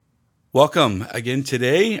Welcome again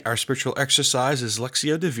today. Our spiritual exercise is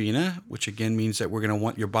Lectio Divina, which again means that we're going to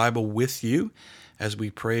want your Bible with you as we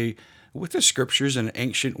pray with the scriptures in an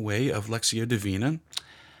ancient way of Lectio Divina.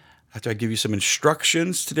 After I give you some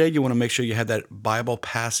instructions today, you want to make sure you have that Bible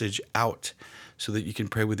passage out so that you can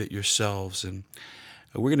pray with it yourselves. And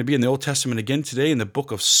we're going to be in the Old Testament again today in the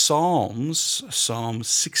book of Psalms, Psalm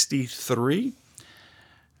 63.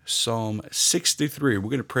 Psalm 63. We're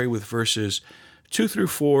going to pray with verses 2 through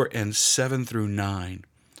 4 and 7 through 9.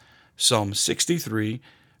 Psalm 63,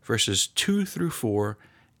 verses 2 through 4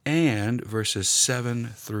 and verses 7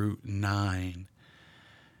 through 9.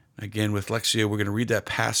 Again, with Lectio, we're going to read that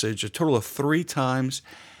passage a total of 3 times.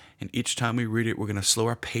 And each time we read it, we're going to slow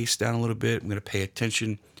our pace down a little bit. We're going to pay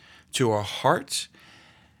attention to our hearts.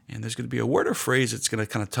 And there's going to be a word or phrase that's going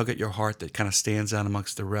to kind of tug at your heart that kind of stands out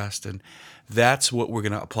amongst the rest. And that's what we're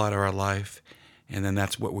going to apply to our life. And then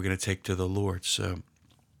that's what we're going to take to the Lord. So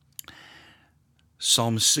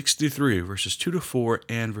Psalm 63, verses 2 to 4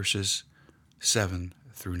 and verses 7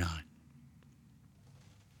 through 9.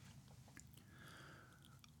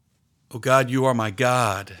 O God, you are my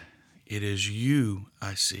God. It is you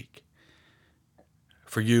I seek.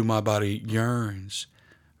 For you my body yearns.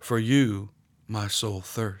 For you my soul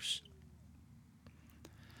thirsts.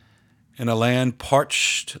 In a land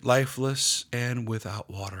parched, lifeless, and without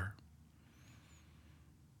water.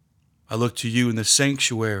 I look to you in the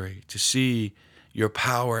sanctuary to see your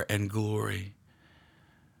power and glory.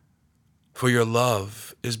 For your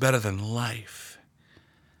love is better than life.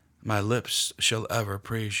 My lips shall ever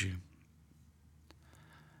praise you.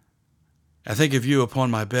 I think of you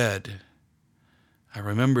upon my bed. I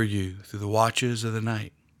remember you through the watches of the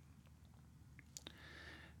night.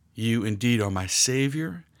 You indeed are my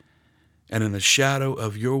Savior, and in the shadow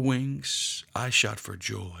of your wings I shout for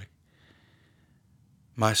joy.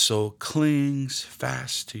 My soul clings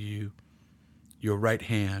fast to you. Your right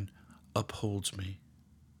hand upholds me.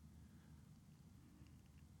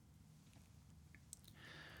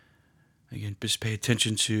 Again, just pay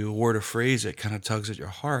attention to a word or phrase that kind of tugs at your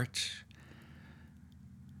heart.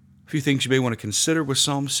 A few things you may want to consider with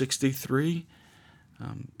Psalm 63.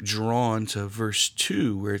 Drawn to verse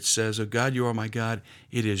 2 where it says, "O God, you are my God.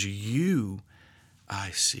 It is you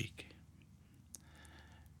I seek."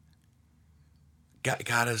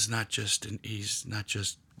 God is he's not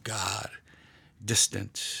just God,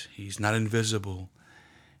 distant. He's not invisible.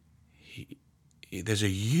 There's a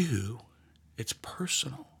you. It's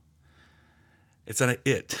personal. It's not an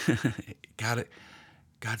it.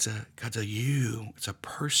 God's a you. It's a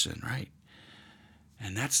person, right?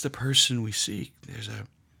 And that's the person we seek. He's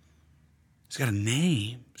got a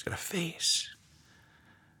name. He's got a face.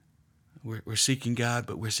 We're seeking God,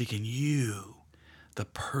 but we're seeking you, the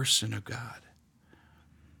person of God.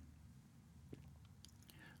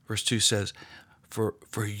 Verse 2 says,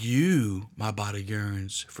 For you my body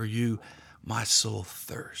yearns, for you my soul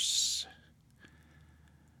thirsts.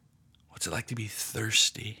 What's it like to be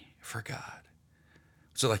thirsty for God?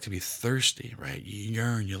 What's it like to be thirsty, right? You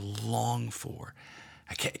yearn, you long for.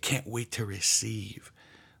 I can't wait to receive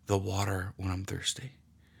the water when I'm thirsty.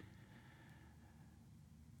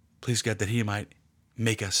 Please God that he might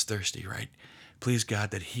make us thirsty, right? Please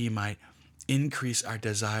God that he might increase our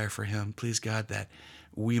desire for him. Please God that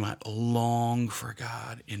we might long for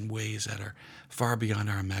God in ways that are far beyond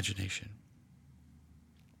our imagination.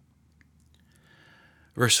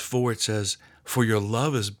 Verse 4, it says, "For your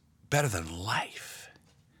love is better than life."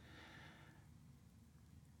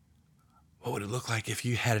 What would it look like if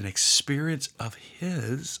you had an experience of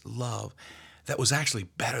his love that was actually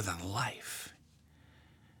better than life?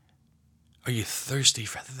 Are you thirsty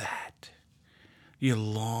for that? You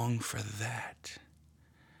long for that?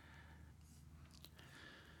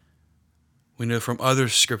 We know from other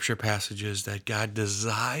scripture passages that God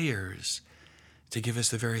desires to give us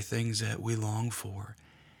the very things that we long for.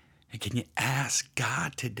 And can you ask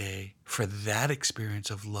God today for that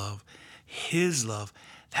experience of love, his love,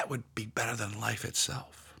 that would be better than life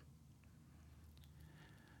itself?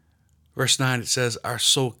 Verse 9, it says, our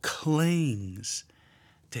soul clings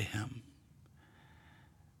to him.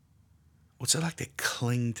 What's it like to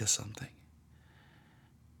cling to something?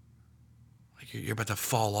 Like you're about to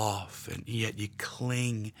fall off, and yet you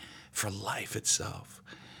cling for life itself.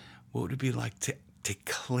 What would it be like to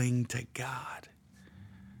cling to God?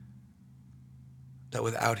 That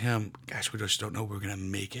without him, gosh, we just don't know we're going to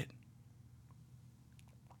make it.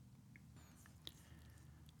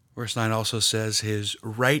 Verse 9 also says, his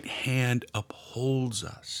right hand upholds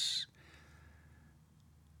us.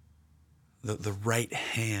 The right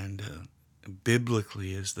hand,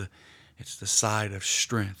 biblically, is it's the side of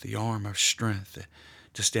strength, the arm of strength.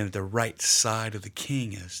 To stand at the right side of the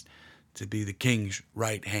king is to be the king's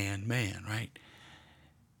right-hand man, right?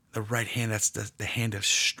 The right hand, that's the hand of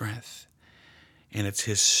strength. And it's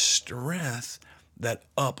his strength that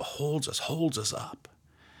upholds us, holds us up.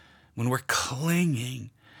 When we're clinging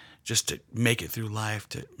just to make it through life,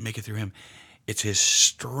 to make it through him, it's his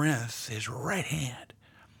strength, his right hand,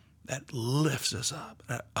 that lifts us up,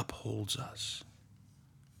 that upholds us.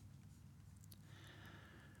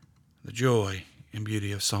 The joy and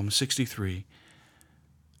beauty of Psalm 63,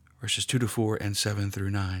 verses 2-4 and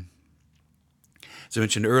 7-9. As I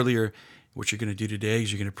mentioned earlier, what you're going to do today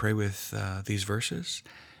is you're going to pray with these verses.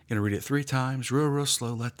 You're going to read it 3 times, real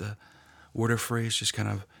slow. Let the word or phrase just kind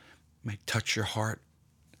of may touch your heart.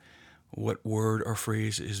 What word or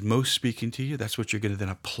phrase is most speaking to you, that's what you're going to then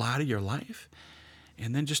apply to your life.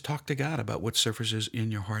 And then just talk to God about what surfaces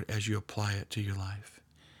in your heart as you apply it to your life.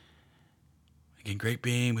 Again, great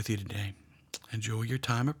being with you today. Enjoy your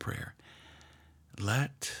time of prayer.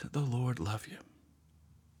 Let the Lord love you.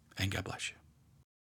 And God bless you.